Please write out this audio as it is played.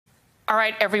All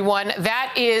right, everyone,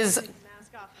 that is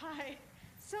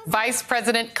Vice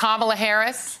President Kamala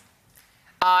Harris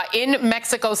in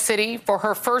Mexico City for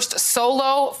her first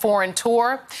solo foreign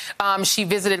tour. She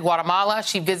visited Guatemala.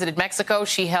 She visited Mexico.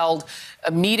 She held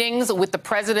meetings with the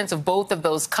presidents of both of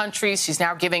those countries. She's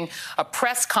now giving a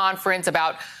press conference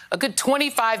about a good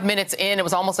 25 minutes in. It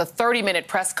was almost a 30-minute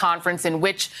press conference in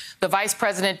which the vice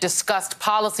president discussed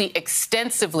policy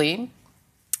extensively.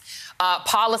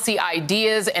 Policy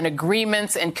ideas and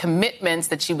agreements and commitments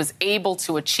that she was able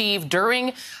to achieve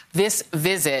during this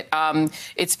visit.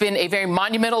 It's been a very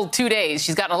monumental 2 days.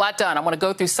 She's gotten a lot done. I want to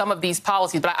go through some of these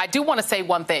policies, but I do want to say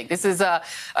one thing. This is a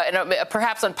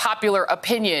perhaps unpopular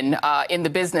opinion in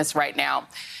the business right now,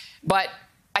 but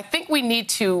I think we need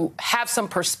to have some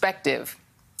perspective.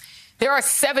 There are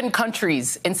 7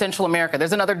 countries in Central America.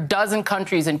 There's another dozen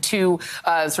countries and 2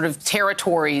 sort of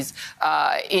territories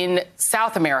in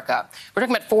South America. We're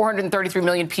talking about 433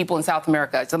 million people in South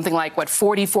America, something like,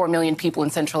 44 million people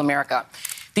in Central America.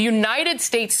 The United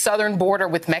States southern border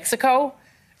with Mexico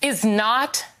is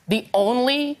not the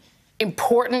only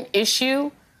important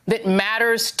issue that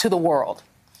matters to the world.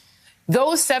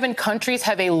 Those 7 countries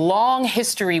have a long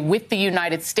history with the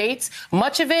United States,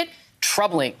 much of it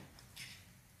troubling.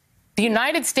 The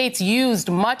United States used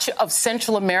much of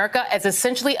Central America as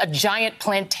essentially a giant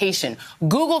plantation.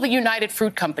 Google the United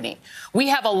Fruit Company. We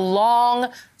have a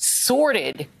long,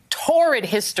 sordid, torrid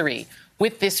history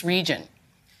with this region.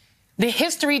 The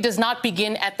history does not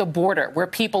begin at the border where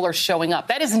people are showing up.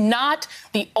 That is not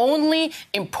the only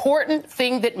important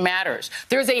thing that matters.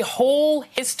 There's a whole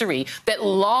history that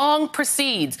long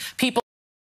precedes people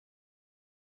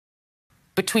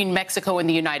between Mexico and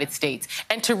the United States.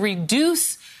 And to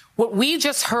reduce what we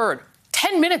just heard,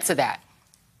 10 minutes of that,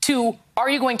 to are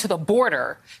you going to the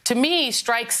border, to me,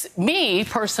 strikes me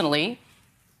personally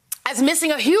as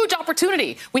missing a huge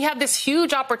opportunity. We have this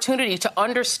huge opportunity to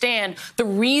understand the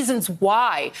reasons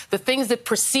why, the things that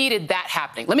preceded that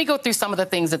happening. Let me go through some of the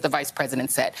things that the vice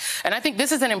president said. And I think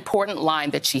this is an important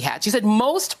line that she had. She said,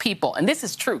 most people, and this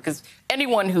is true because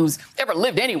anyone who's ever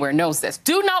lived anywhere knows this,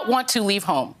 do not want to leave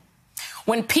home.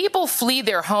 When people flee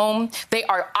their home, they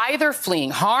are either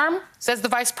fleeing harm, says the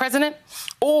vice president,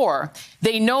 or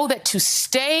they know that to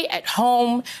stay at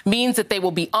home means that they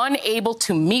will be unable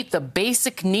to meet the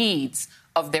basic needs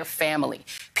of their family.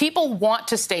 People want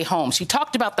to stay home. She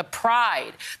talked about the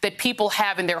pride that people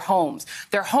have in their homes.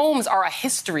 Their homes are a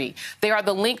history. They are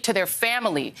the link to their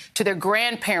family, to their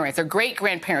grandparents, their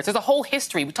great-grandparents. There's a whole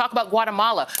history. We talk about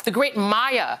Guatemala, the great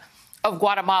Maya of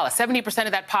Guatemala, 70%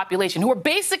 of that population, who were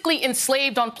basically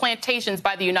enslaved on plantations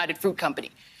by the United Fruit Company.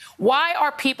 Why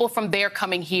are people from there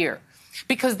coming here?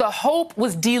 Because the hope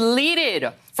was deleted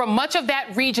from much of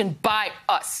that region by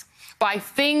us, by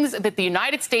things that the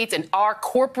United States and our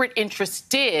corporate interests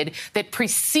did that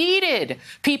preceded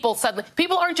people suddenly.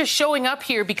 People aren't just showing up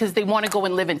here because they want to go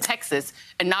and live in Texas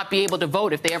and not be able to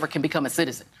vote if they ever can become a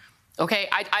citizen. OK,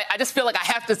 I just feel like I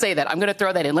have to say that. I'm going to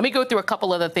throw that in. Let me go through a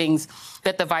couple of the things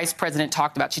that the vice president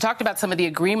talked about. She talked about some of the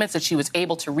agreements that she was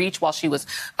able to reach while she was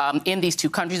in these 2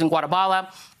 countries in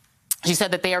Guatemala. She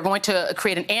said that they are going to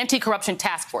create an anti-corruption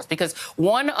task force because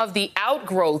one of the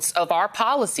outgrowths of our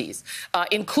policies,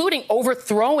 including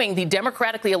overthrowing the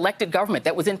democratically elected government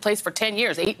that was in place for 10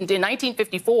 years, in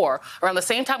 1954, around the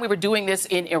same time we were doing this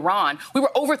in Iran, we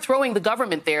were overthrowing the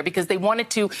government there because they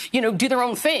wanted to, do their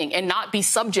own thing and not be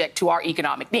subject to our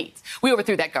economic needs. We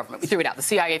overthrew that government. We threw it out. The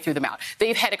CIA threw them out.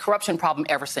 They've had a corruption problem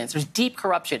ever since. There's deep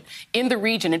corruption in the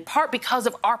region, in part because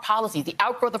of our policies. The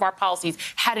outgrowth of our policies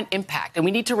had an impact, and we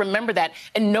need to remember that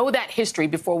and know that history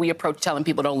before we approach telling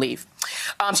people don't leave.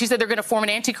 She said they're going to form an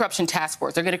anti-corruption task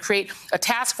force. They're going to create a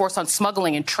task force on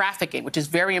smuggling and trafficking, which is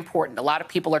very important. A lot of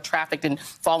people are trafficked and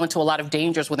fall into a lot of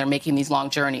dangers when they're making these long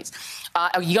journeys.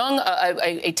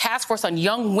 A task force on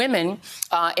young women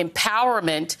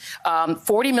empowerment,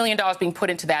 $40 million being put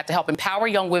into that to help empower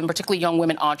young women, particularly young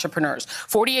women entrepreneurs.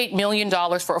 $48 million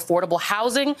for affordable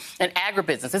housing and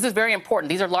agribusiness. This is very important.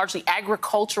 These are largely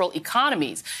agricultural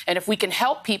economies. And if we can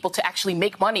help people to actually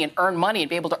make money and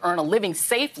be able to earn a living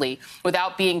safely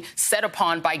without being set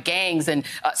upon by gangs and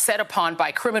set upon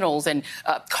by criminals and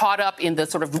caught up in the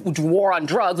sort of war on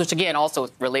drugs, which, again, also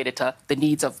is related to the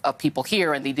needs of people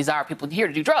here and the desire of people here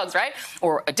to do drugs, right,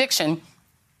 or addiction.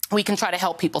 we can try to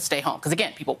help people stay home. Because,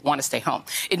 again, people want to stay home.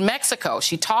 In Mexico,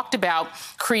 she talked about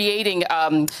creating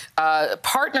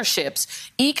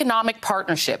partnerships, economic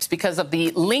partnerships, because of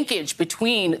the linkage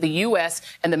between the U.S.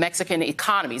 and the Mexican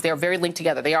economies. They are very linked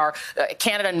together. They are,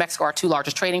 Canada and Mexico are two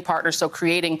largest trading partners, so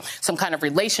creating some kind of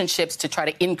relationships to try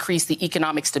to increase the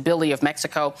economic stability of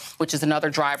Mexico, which is another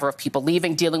driver of people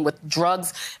leaving, dealing with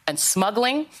drugs and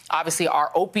smuggling. Obviously, our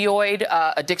opioid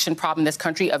addiction problem in this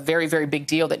country, a very, very big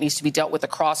deal that needs to be dealt with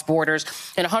across borders,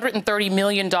 and $130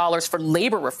 million for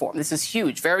labor reform. This is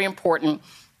huge, very important,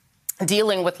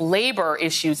 dealing with labor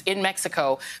issues in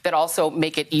Mexico that also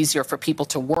make it easier for people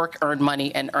to work, earn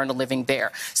money, and earn a living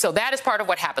there. So that is part of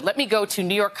what happened. Let me go to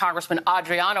New York Congressman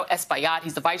Adriano Espaillat.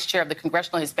 He's the vice chair of the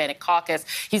Congressional Hispanic Caucus.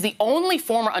 He's the only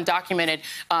former undocumented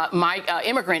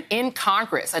immigrant in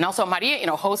Congress. And also Maria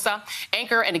Hinojosa,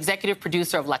 anchor and executive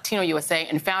producer of Latino USA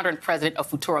and founder and president of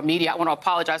Futuro Media. I want to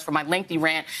apologize for my lengthy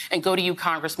rant and go to you,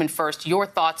 Congressman, first. Your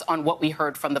thoughts on what we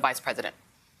heard from the vice president.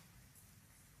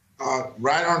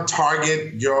 Right on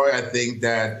target, Joy. I think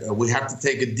that we have to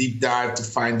take a deep dive to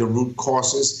find the root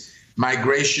causes.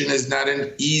 Migration is not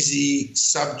an easy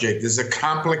subject. It's a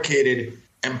complicated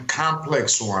and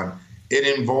complex one.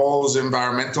 It involves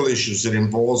environmental issues. It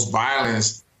involves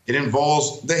violence. It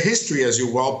involves the history, as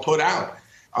you well put out.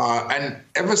 And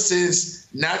ever since,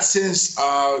 not since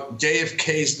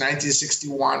JFK's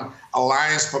 1961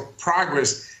 Alliance for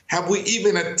Progress, have we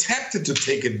even attempted to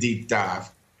take a deep dive.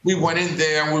 We went in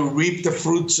there and we reaped the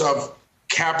fruits of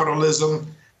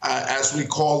capitalism, as we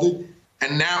called it.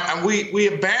 And we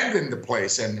abandoned the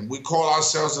place, and we call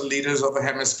ourselves the leaders of the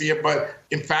hemisphere. But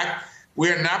in fact, we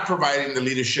are not providing the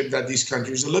leadership that these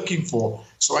countries are looking for.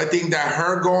 So I think that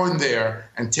her going there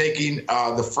and taking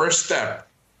the first step,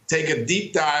 take a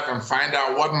deep dive and find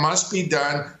out what must be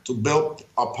done to build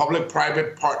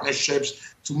public-private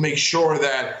partnerships to make sure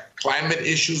that climate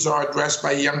issues are addressed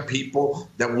by young people,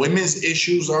 that women's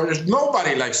issues are addressed.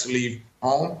 Nobody likes to leave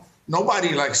home.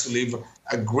 Nobody likes to leave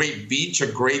a great beach, a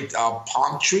great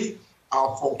palm tree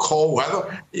for cold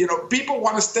weather. You know, people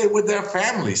want to stay with their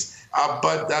families,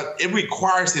 but it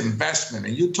requires investment.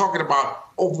 And you're talking about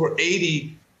over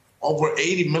 $80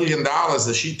 million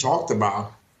that she talked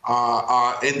about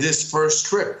in this first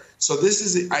trip. So this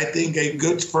is, I think, a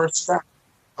good first step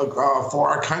for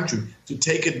our country to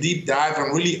take a deep dive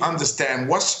and really understand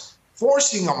what's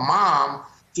forcing a mom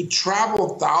to travel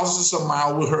thousands of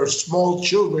miles with her small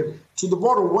children to the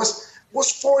border.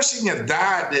 What's forcing a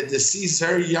dad that sees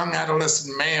her young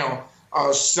adolescent male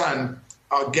son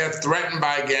get threatened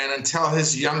by a gang and tell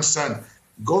his young son,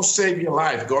 go save your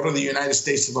life, go to the United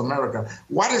States of America?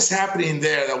 What is happening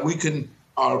there that we can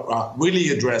really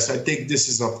address? I think this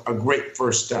is a great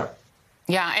first step.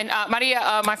 Yeah, and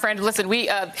Maria, my friend, listen,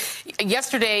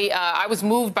 yesterday I was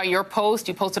moved by your post.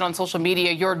 You posted on social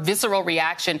media your visceral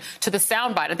reaction to the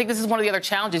soundbite. I think this is one of the other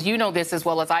challenges. You know this as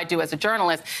well as I do as a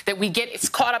journalist, that it's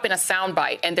caught up in a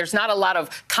soundbite, and there's not a lot of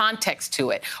context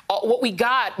to it. What we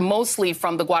got mostly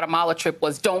from the Guatemala trip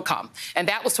was don't come, and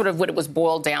that was sort of what it was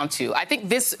boiled down to. I think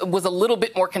this was a little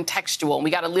bit more contextual, and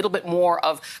we got a little bit more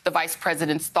of the vice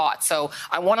president's thoughts. So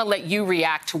I want to let you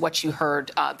react to what you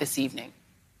heard this evening.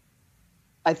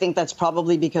 I think that's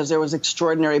probably because there was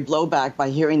extraordinary blowback by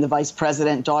hearing the vice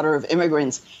president, daughter of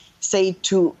immigrants, say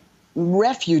to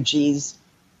refugees,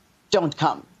 don't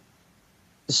come.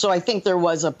 So I think there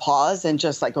was a pause and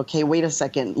just like, OK, wait a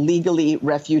second. Legally,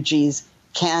 refugees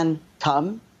can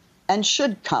come and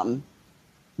should come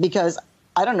because,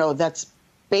 I don't know, that's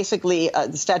basically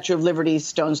the Statue of Liberty,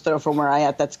 stone's throw from where I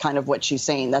am. That's kind of what she's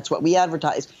saying. That's what we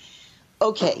advertise.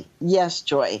 OK, yes,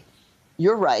 Joy,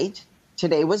 you're right.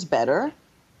 Today was better.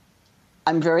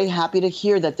 I'm very happy to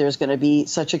hear that there's going to be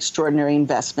such extraordinary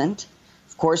investment.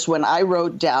 Of course, when I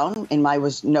wrote down in my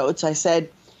notes, I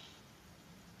said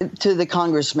to the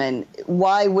congressman,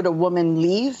 why would a woman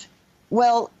leave?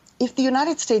 Well, if the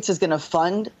United States is going to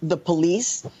fund the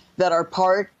police that are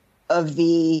part of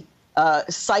the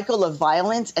cycle of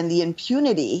violence and the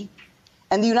impunity,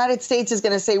 and the United States is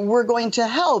going to say, we're going to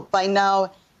help by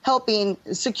now helping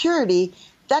security,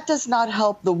 that does not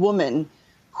help the woman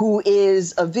who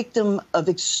is a victim of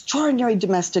extraordinary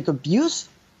domestic abuse.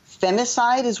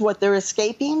 Femicide is what they're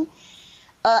escaping.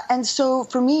 And so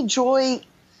for me, Joy,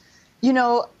 you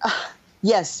know,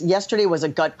 yes, yesterday was a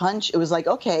gut punch. It was like,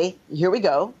 OK, here we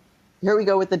go. Here we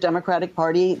go with the Democratic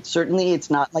Party. Certainly, it's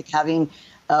not like having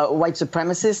white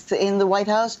supremacists in the White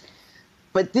House.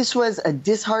 But this was a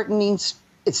disheartening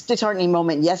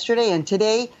moment yesterday, and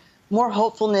today, more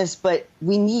hopefulness. But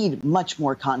we need much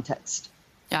more context.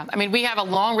 Yeah, I mean, we have a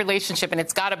long relationship, and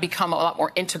it's got to become a lot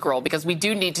more integral because we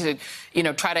do need to,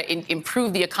 try to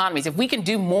improve the economies. If we can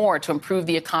do more to improve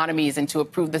the economies and to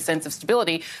improve the sense of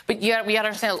stability, but we got to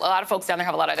understand a lot of folks down there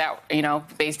have a lot of doubt,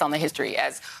 based on the history.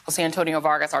 As Jose Antonio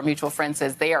Vargas, our mutual friend,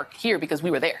 says, they are here because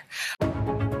we were there.